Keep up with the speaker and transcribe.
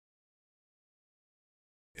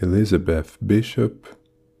Elizabeth Bishop,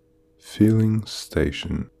 Filling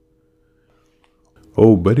Station.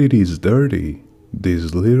 Oh, but it is dirty,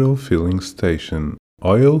 this little filling station,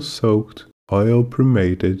 oil-soaked,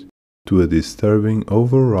 oil-permeated, to a disturbing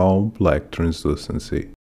overall black translucency.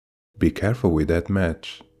 Be careful with that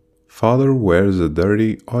match. Father wears a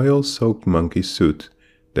dirty, oil-soaked monkey suit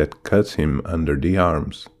that cuts him under the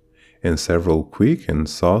arms, and several quick and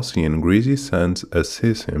saucy and greasy sons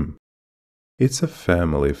assist him. It's a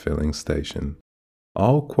family filling station,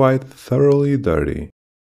 all quite thoroughly dirty.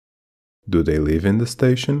 Do they live in the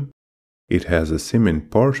station? It has a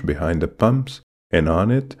cement porch behind the pumps, and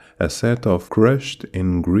on it a set of crushed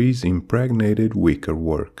and grease-impregnated wicker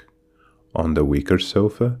work. On the wicker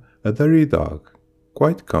sofa, a dirty dog,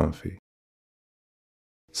 quite comfy.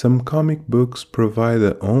 Some comic books provide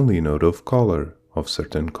the only note of color, of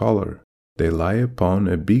certain color. They lie upon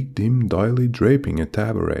a big dim doily draping a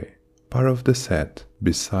tabouret, part of the set,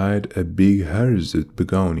 beside a big hirsute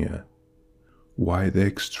begonia. Why the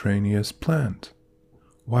extraneous plant?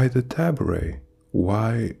 Why the tabouret?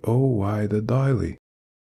 Why, oh why the doily?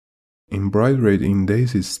 Embroidered in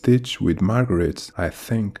daisy stitch with marguerites, I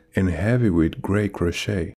think, and heavy with grey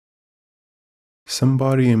crochet.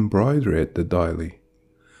 Somebody embroidered the doily.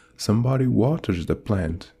 Somebody waters the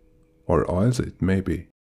plant, or oils it maybe.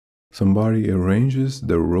 Somebody arranges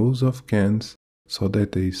the rows of cans so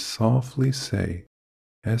that they softly say,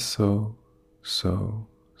 as so, so,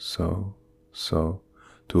 so, so,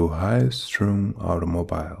 to high-strung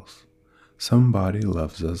automobiles. Somebody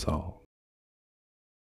loves us all.